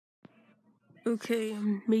Okay,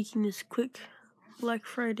 I'm making this quick Black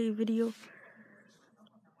Friday video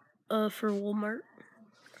for Walmart.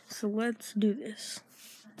 So let's do this.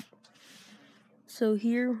 So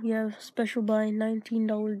here we have special buy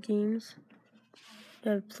 $19 games.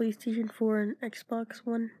 We have PlayStation 4 and Xbox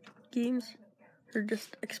One games, or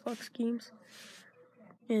just Xbox games.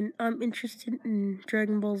 And I'm interested in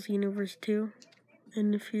Dragon Ball Xenoverse 2.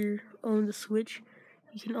 And if you own the Switch,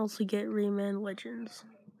 you can also get Rayman Legends.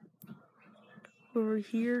 Over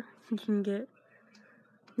here, you can get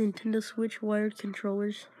Nintendo Switch wired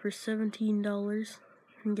controllers for $17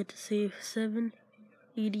 and get to save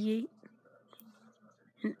 $7.88.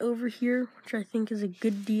 And over here, which I think is a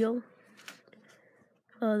good deal,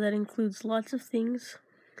 that includes lots of things,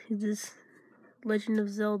 is this Legend of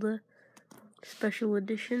Zelda Special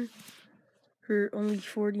Edition for only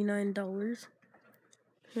 $49.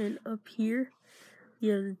 And up here,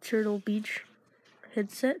 you have the Turtle Beach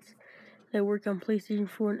headsets that work on PlayStation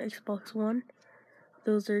 4 and Xbox One.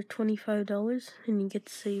 Those are $25, and you get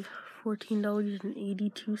to save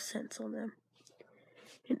 $14.82 on them.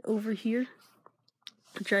 And over here,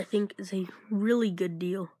 which I think is a really good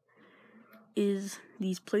deal, is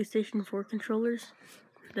these PlayStation 4 controllers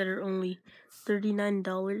that are only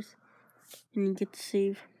 $39, and you get to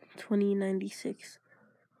save $20.96.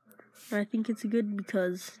 And I think it's good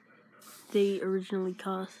because they originally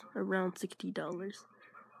cost around $60.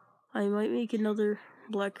 I might make another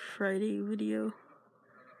Black Friday video.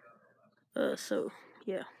 So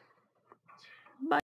yeah.